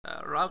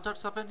Router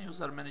 7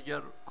 User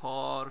Manager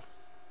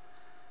course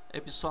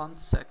episode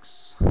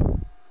 6.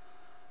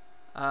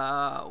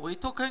 We're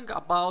talking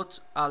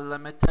about a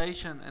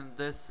limitation in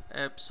this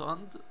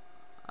episode.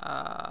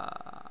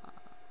 How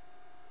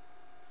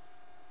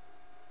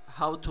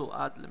to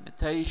add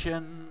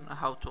limitation,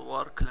 how to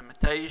work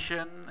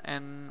limitation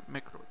in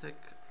Mikrotik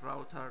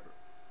router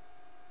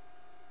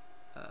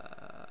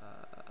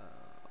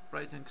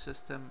operating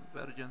system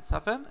version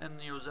 7 in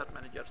User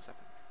Manager 7.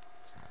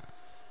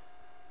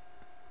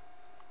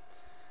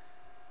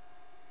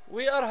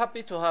 We are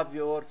happy to have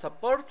your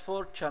support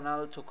for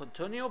channel to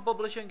continue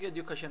publishing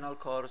educational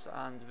course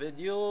and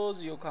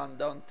videos. You can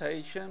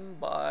donation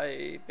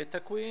by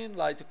Betacoin,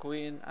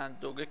 Litecoin and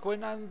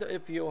Dogecoin, and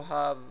if you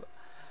have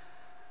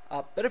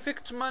a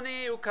perfect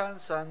money you can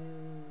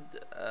send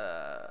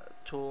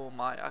to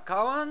my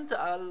account.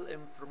 All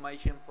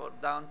information for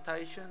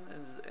donation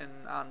is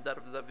in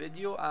under the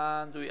video,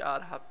 and we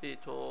are happy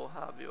to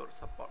have your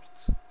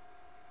support.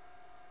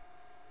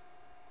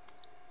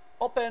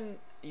 Open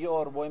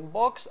your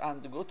Winbox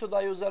and go to the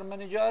user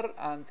manager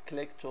and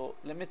click to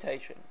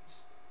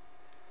limitations.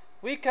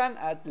 We can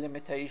add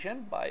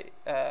limitation by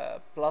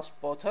plus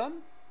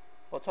button.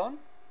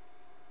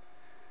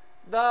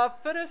 The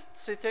first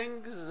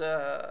settings is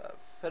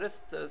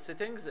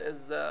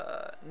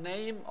the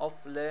name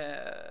of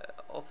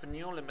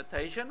new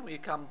limitation. We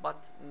can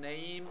put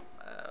name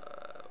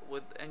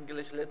with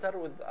English letter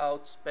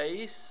without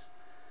space.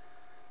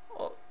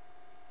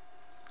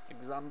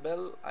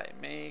 Example, I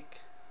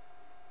make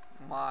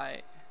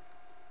my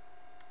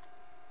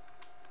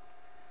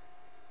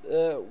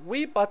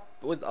we put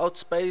without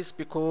space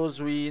because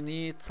we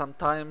need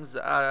sometimes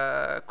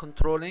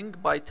controlling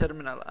by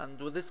terminal, and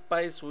with this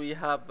space we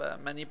have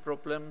many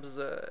problems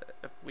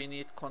if we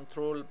need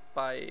control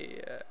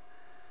by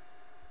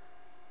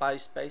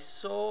space.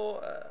 So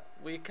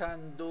we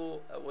can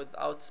do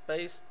without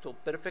space to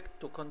perfect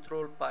to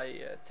control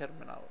by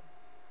terminal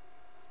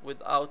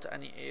without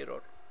any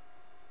error.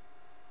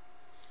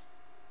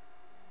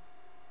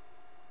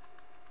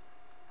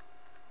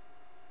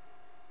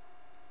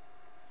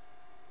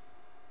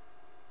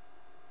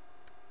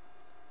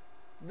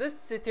 This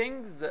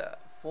settings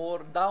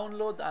for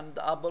download and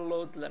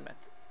upload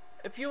limit.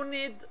 If you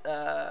need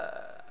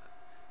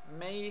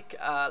make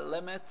a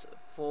limit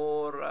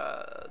for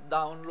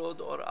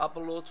download or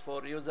upload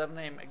for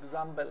username.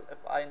 Example,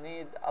 if I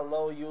need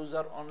allow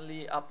user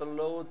only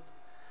upload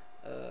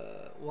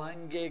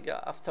 1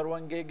 giga, after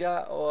 1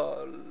 giga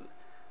or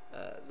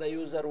the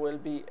user will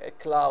be a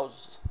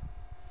clause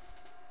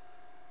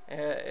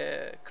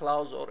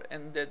or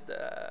ended,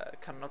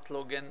 cannot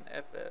log in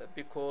if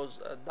because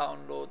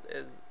download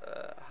is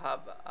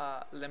have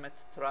a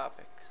limit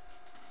traffic.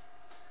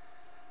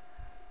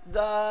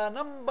 The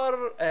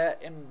number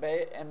in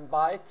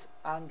byte,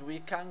 and we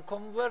can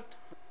convert.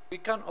 We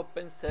can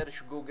open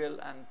search Google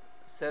and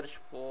search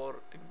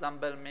for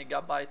example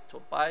megabyte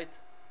to byte.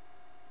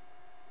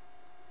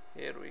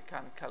 Here we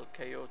can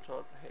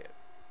calculator here.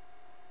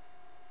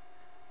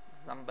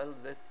 Example,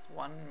 this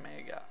 1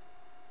 mega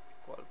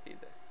equal be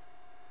this.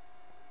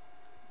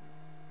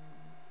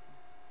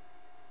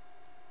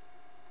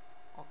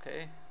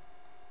 Okay,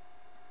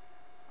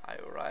 I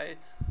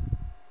write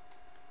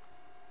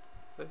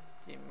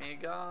 50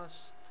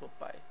 megas to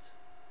byte,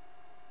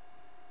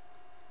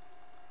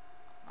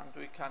 and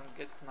we can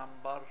get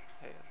number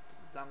here.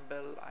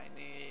 Example, I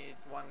need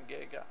 1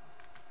 giga.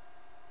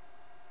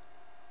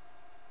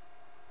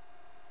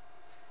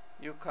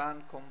 You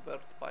can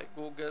convert by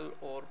Google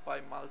or by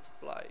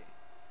multiply.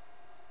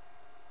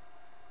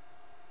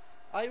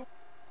 I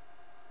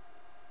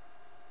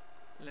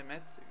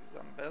limit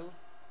example,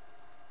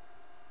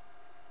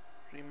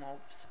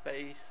 remove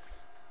space,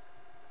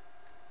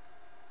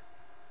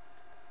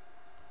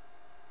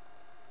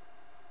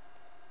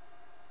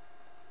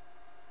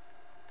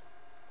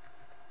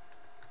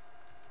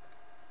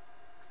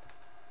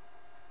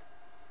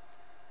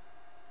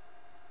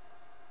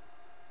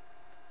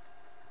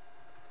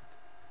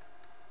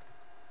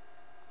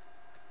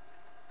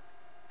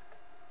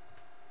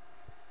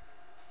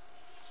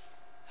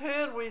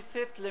 we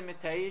set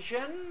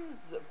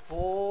limitations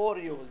for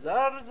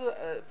users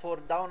for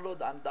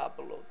download and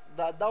upload.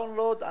 The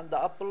download and the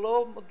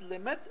upload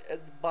limit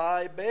is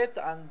by bit,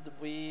 and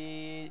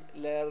we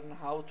learn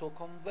how to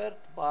convert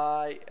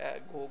by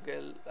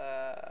Google.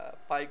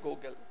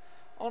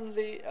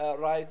 Only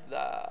write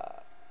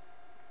the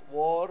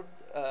word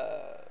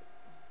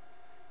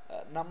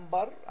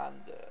number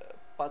and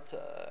put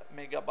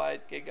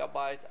megabyte,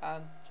 gigabyte,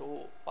 and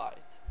to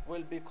byte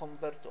will be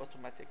converted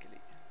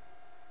automatically.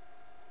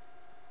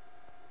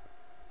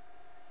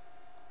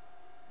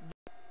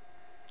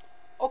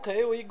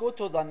 Okay, we go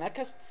to the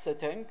next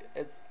setting.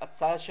 It's a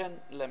session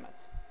limit.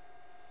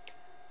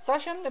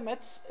 Session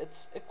limits,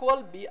 it's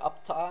equal be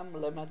uptime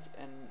limit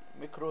in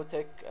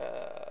Mikrotik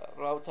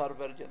router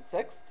version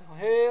 6.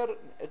 Here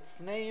its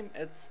name,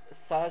 it's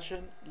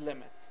session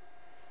limit.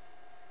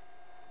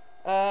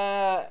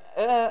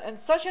 In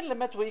session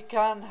limit, we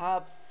can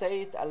have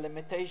set a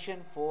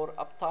limitation for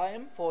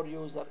uptime for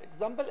user.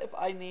 Example, if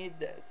I need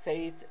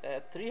set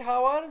 3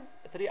 hours,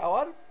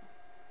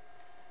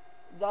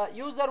 the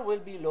user will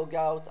be log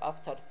out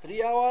after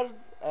 3 hours,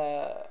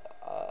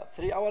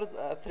 3 hours,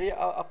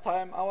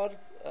 uptime hours,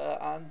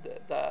 and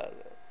the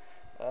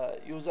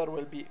user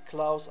will be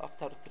close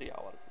after 3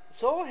 hours.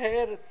 So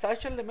here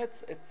session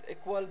limits, it's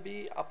equal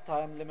be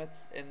uptime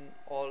limits in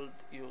old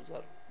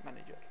user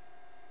manager.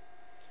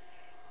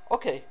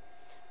 Okay,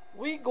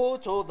 we go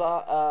to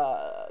the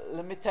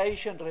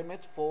limitation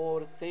limit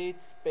for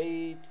set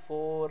speed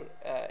for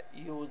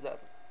users.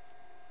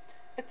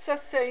 It's the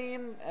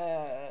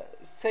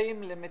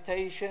same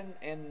limitation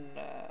in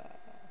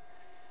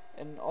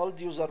old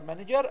user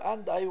manager,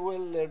 and I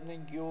will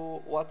learning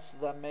you what's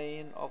the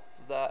main of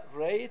the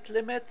rate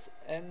limit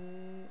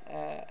in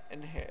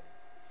here.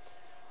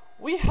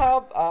 We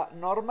have a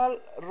normal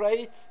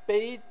rate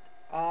speed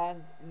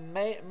and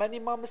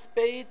minimum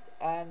speed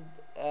and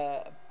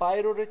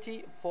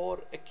priority for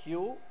a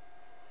queue.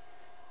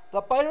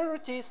 The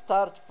priority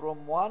starts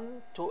from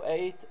 1 to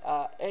 8.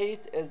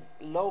 8 is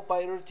low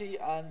priority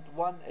and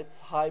 1 is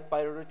high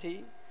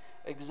priority.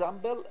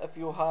 Example, if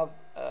you have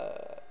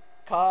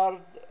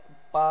card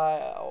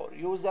or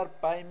user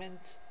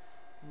payment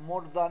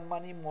more than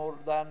money, more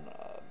than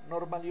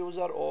normal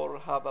user, or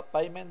have a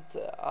payment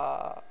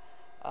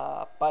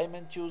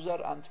payment user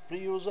and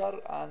free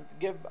user, and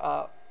give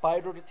a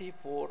priority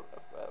for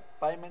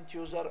payment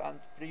user and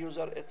free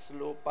user, it's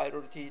low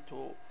priority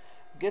to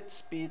get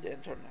speed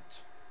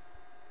internet.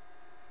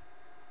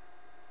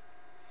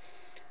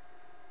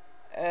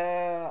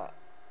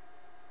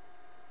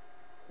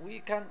 We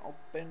can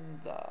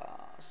open the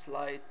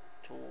slide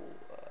to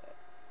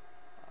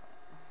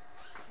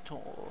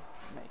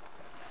make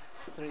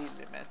 3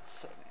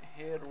 limits.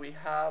 Here we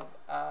have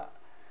a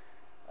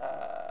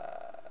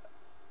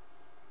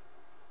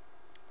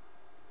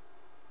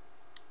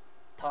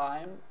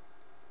time,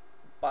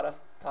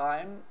 burst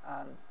time,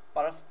 and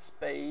burst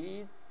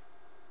speed,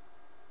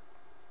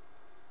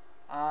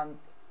 and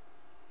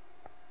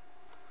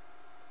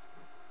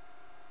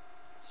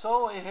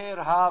so we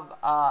here have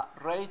a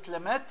rate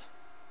limit.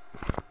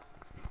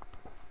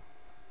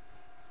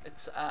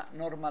 It's a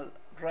normal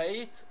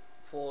rate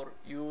for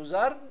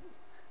user.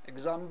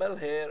 Example,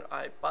 here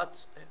I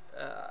put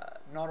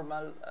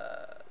normal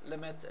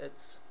limit.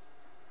 It's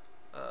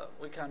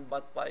we can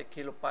put by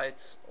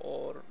kilobytes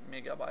or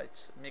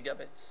megabits.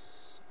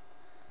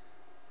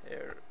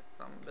 Here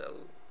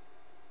example,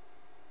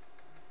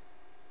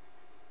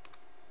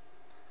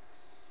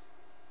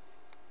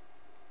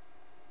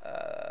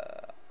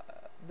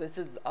 this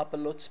is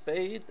upload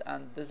speed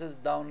and this is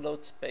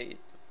download speed.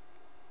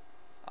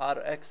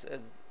 Rx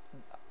is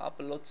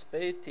upload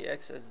speed,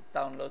 Tx is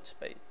download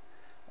speed.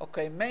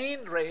 Okay,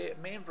 main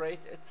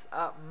rate, it's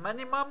a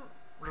minimum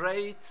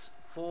rates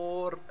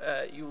for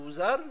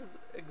users.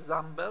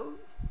 Example,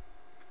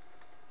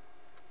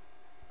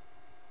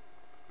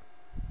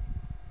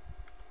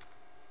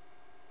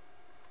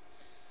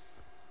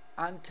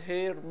 and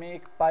here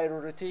make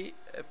priority.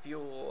 If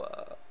you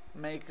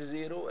make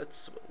 0,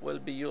 it will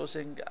be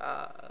using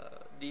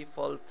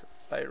default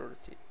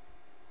priority.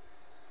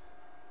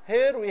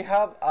 Here we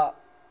have a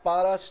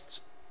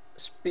burst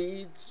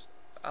speeds,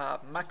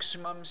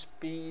 maximum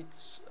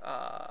speeds,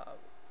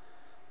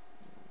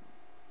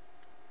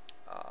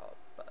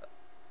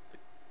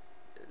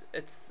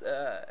 it's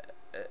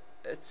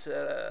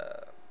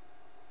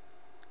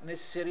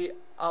necessary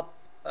up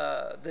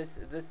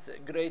this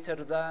greater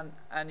than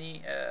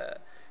any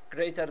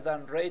greater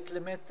than rate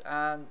limit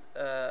and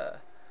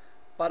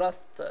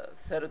burst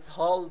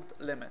threshold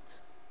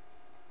limit.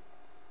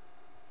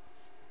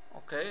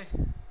 Okay,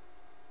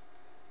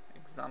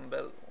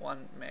 example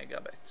 1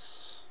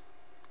 megabits.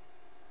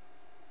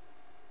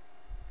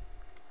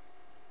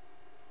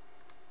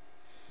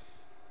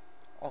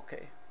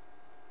 Okay,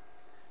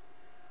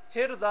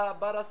 here the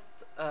burst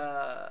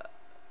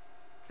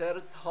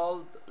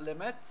threshold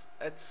limit,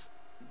 it's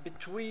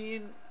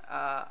between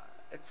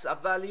it's a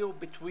value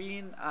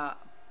between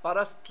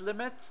burst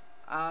limit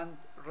and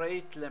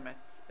rate limit.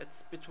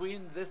 It's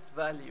between this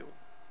value,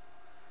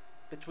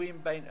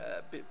 between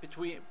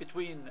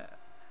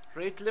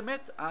rate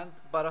limit and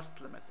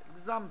burst limit.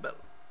 Example,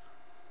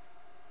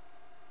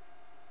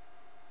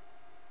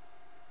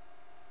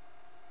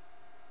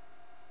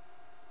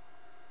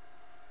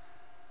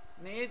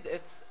 need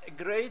it's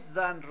greater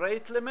than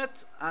rate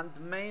limit and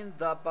main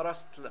the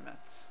burst limit.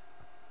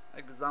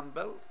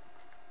 Example,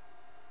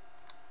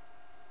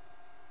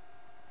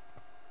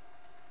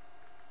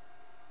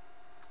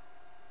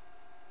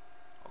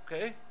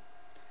 okay,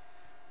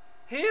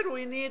 here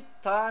we need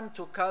time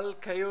to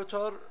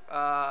calculator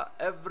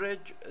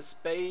average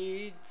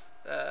speed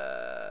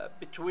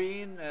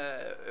between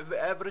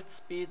average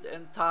speed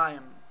in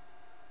time.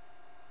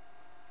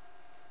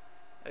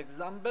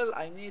 Example,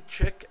 I need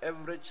check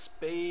average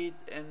speed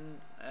in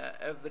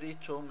every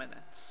 2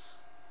 minutes.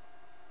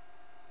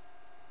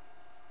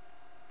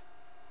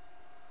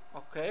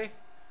 Okay,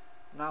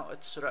 now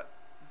it's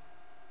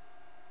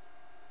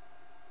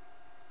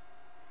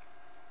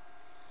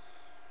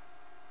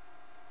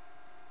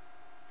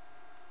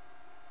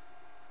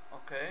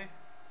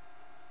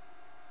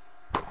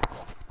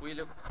we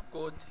look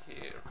good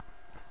here.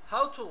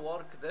 How to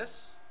work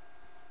this?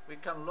 We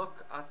can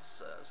look at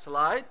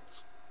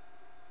slides,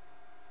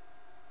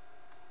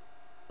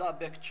 the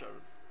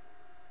pictures.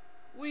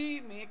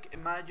 We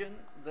imagine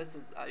this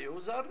is a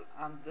user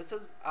and this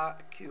is a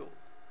queue.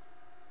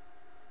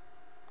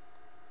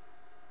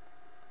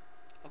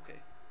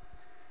 Okay.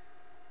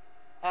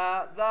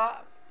 The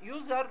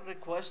user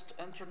requests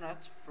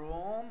internet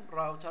from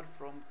router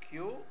from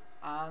queue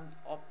and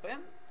open.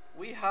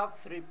 We have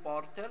three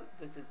portal.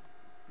 This is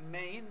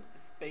main,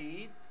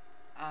 speed,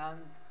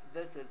 and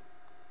this is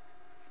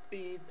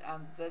speed,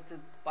 and this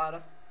is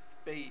parse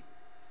speed.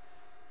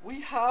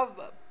 We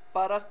have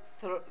parse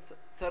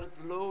third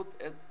load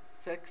is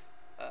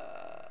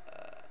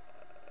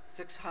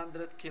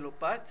 600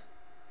 kilobyte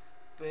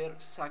per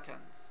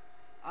second,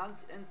 and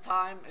in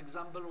time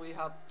example we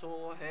have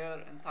two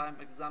here. In time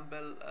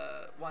example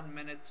 1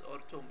 minute or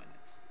 2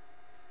 minutes.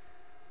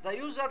 The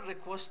user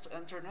requests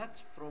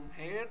internet from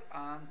here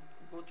and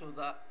go to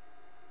the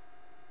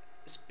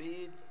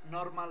speed,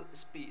 normal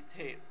speed.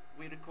 Here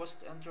we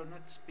request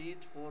internet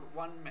speed for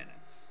 1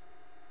 minute,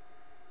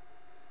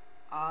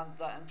 and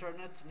the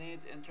internet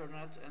need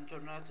internet.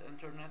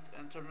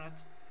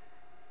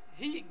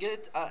 He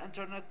get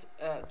internet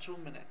 2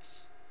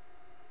 minutes.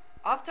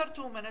 After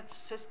 2 minutes,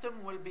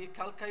 system will be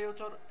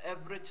calculator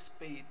average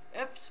speed.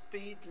 If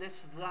speed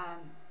less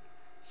than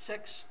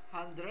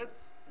 600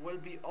 will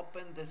be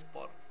open this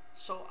port.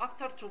 So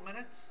after 2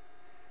 minutes,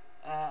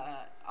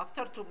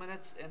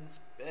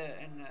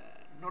 in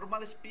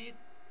normal speed,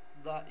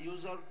 the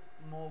user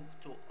move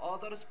to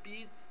other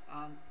speeds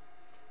and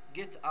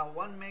get a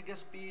 1 mega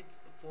speed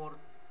for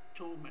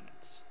 2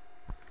 minutes.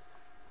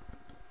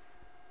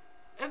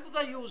 If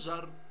the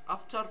user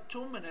after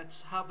 2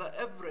 minutes have an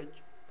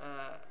average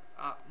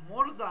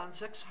more than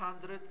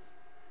 600,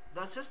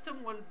 the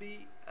system will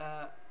be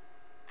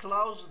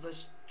close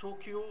this to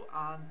queue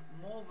and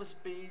move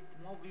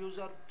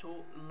user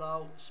to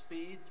low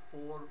speed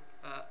for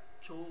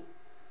 2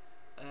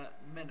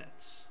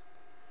 minutes.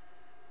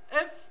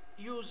 If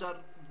user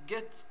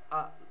get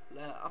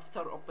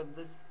after open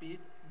this speed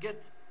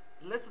get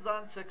less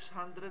than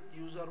 600,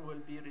 user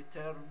will be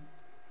returned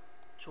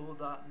to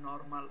the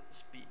normal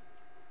speed.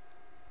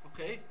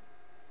 Okay,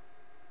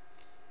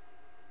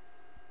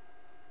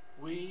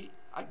 we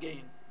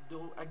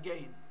do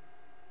again.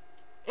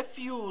 If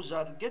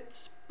user get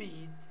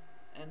speed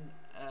in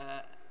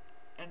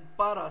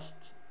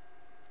burst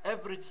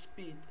average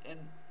speed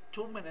in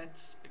 2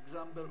 minutes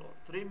example, or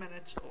 3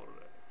 minutes, or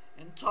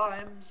in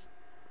times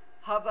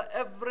have an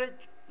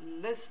average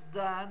less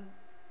than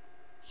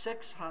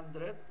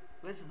 600,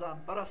 less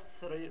than burst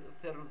third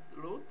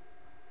load,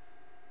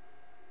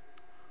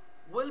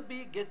 will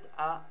be get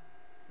a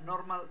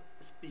normal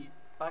speed,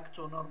 back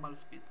to normal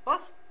speed.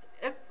 But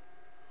if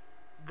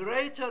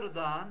greater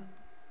than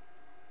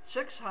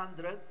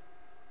 600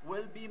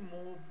 will be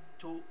moved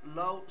to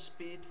low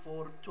speed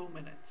for 2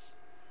 minutes.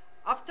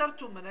 After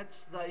 2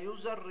 minutes, the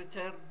user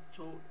return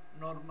to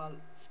normal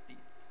speed.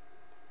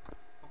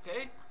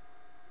 Okay,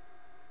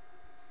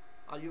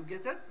 are you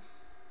get it?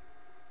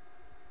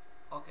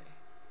 Okay,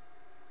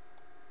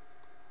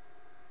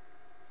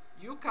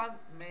 you can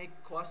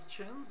make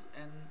questions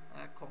in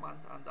a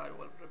comment and I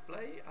will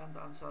reply and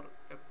answer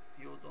if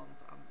you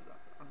don't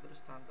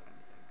understand anything.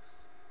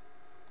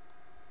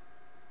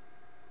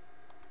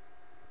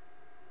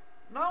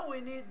 Now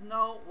we need to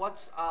know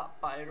what's a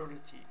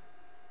priority.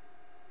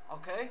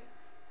 Okay,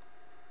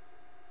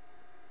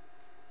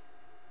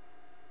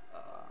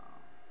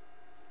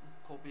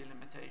 copy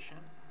limitation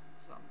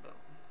example.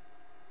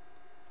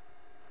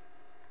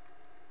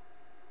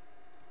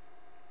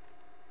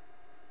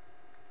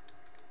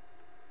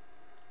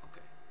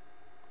 Okay,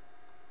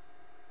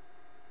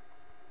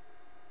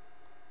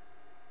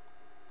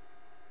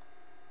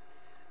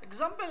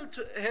 example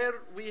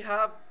here we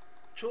have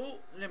two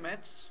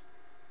limits.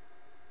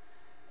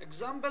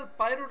 Example,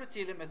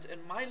 priority limit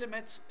in my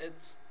limits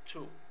it's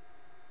 2,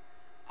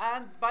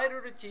 and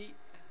priority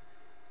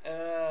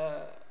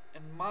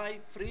in my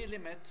free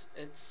limit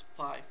it's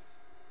 5.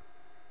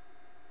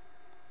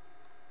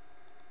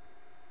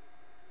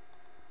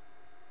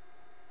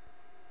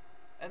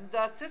 And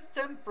the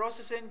system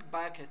processing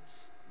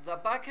packets. The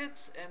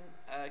packets in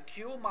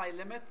queue my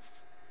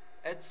limits,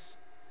 it's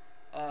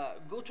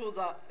go to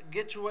the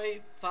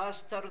gateway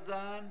faster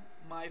than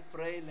my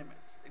free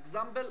limits.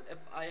 Example, if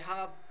I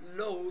have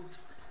load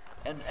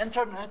in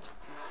internet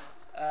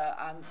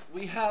and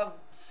we have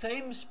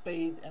same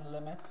speed in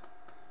limit,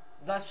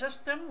 the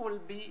system will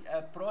be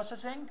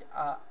processing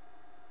high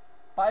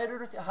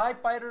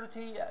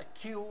priority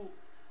queue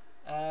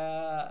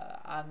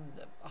and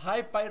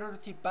high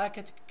priority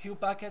packet, queue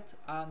packet,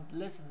 and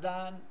less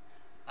than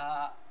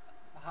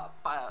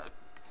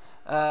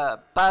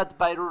bad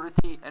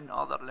priority in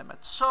other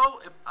limits. So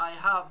if I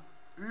have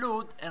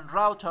load in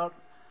router,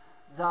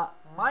 the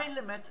my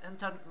limit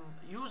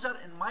user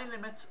in my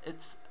limits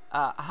it's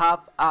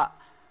have a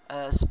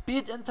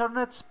speed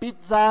internet speed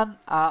than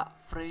a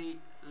free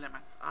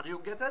limit. Are you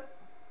get it?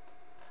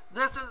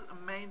 This is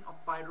main of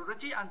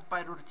priority, and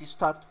priority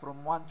start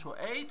from 1 to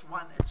 8.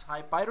 1 it's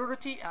high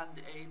priority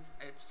and 8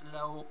 it's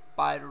low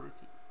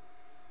priority.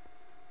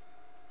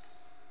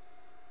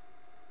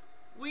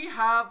 We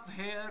have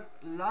here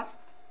last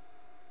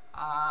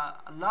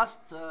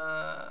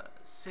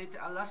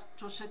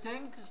two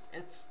settings.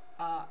 It's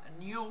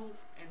new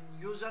in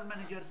User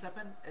Manager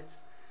 7.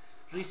 It's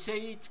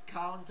reset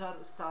counter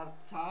start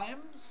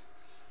times.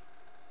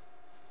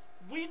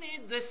 We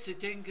need this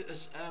setting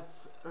as a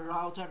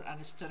router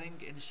and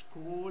string in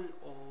school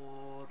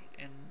or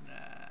in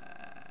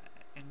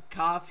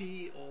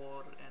cafe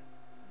or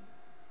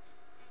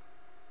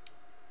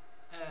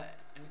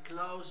in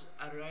close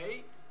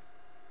array.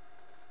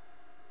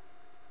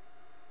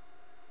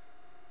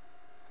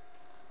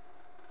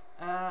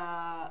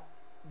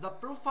 The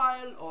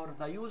profile or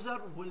the user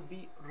will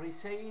be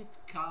reset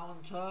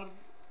counter.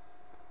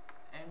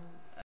 And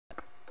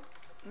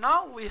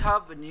now we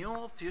have a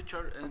new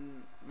feature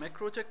in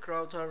Mikrotik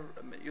Router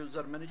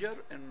User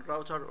Manager in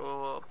Router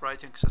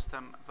Operating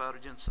System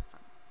version 7.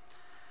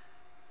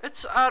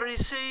 It's a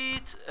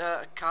reset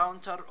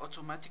counter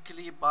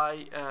automatically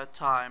by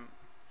time.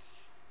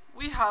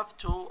 We have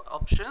two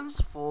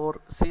options for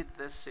set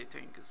these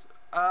settings.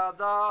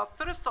 The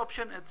first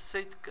option is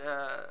set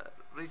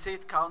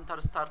reset counter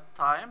start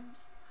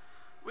times.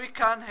 We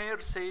can here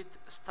set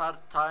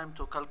start time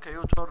to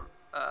calculator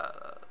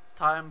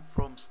time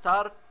from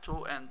start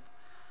to end.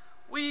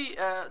 We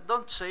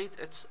don't say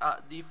it's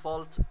a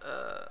default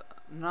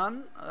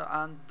none,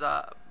 and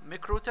the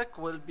Mikrotik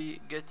will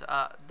be get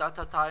a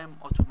data time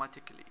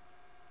automatically.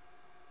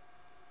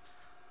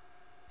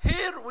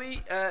 Here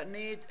we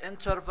need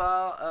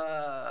interval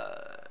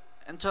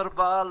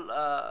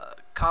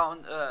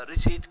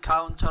reset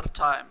counter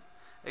time.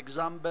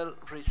 Example,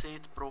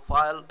 reset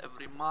profile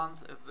every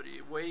month,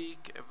 every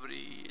week,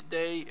 every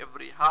day,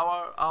 every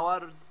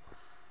hours.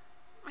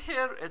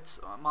 Here it's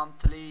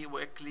monthly,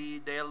 weekly,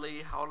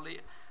 daily,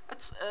 hourly.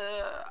 It's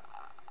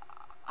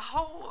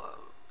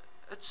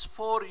it's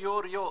for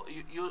your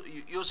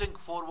using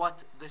for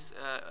what this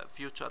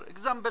future.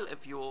 Example,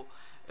 if you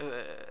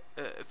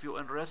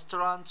in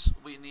restaurants,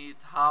 we need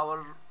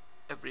hour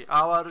every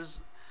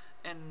hours.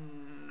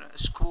 In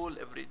school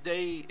every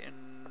day.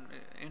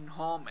 In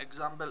home,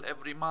 example,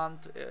 every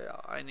month.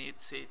 I need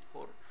set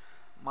for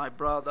my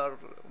brother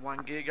 1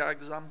 giga,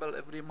 example,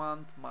 every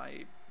month.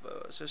 My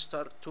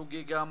sister 2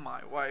 giga,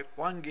 my wife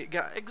 1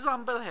 giga,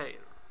 example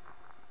here.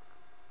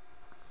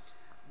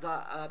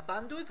 The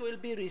bandwidth will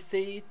be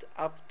reset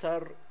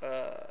after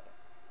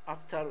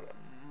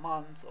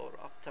month or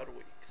after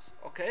weeks.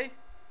 Okay.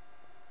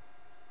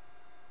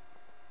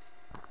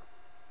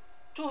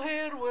 To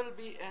here will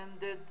be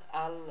ended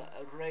all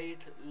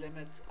rate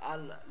limit,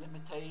 all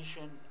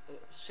limitation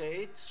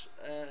sets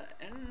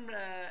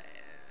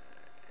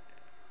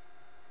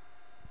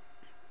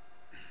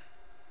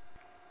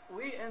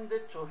we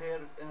ended to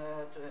here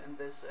in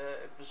this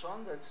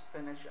episode. Let's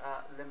finish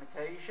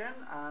limitation,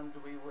 and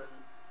we will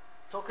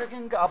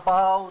talking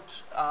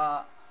about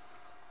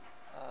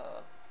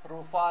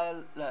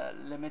profile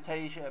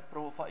limitation,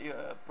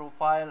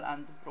 profile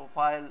and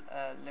profile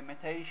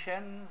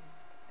limitations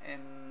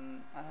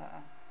in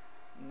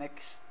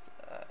next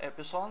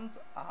episode.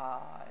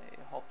 I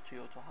hope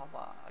you to have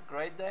a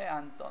great day,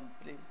 and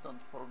please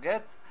don't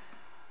forget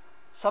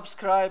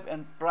subscribe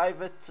in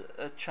private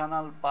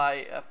channel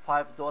by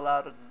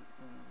 $5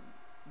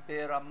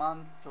 per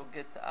month to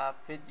get a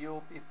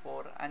video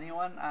before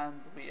anyone,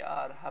 and we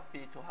are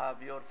happy to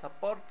have your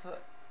support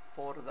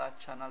for that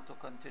channel to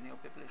continue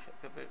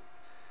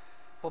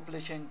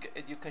publishing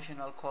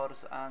educational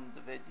course and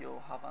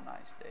video. Have a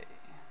nice day.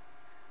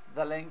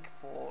 The link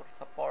for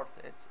support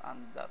is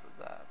under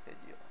the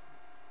video.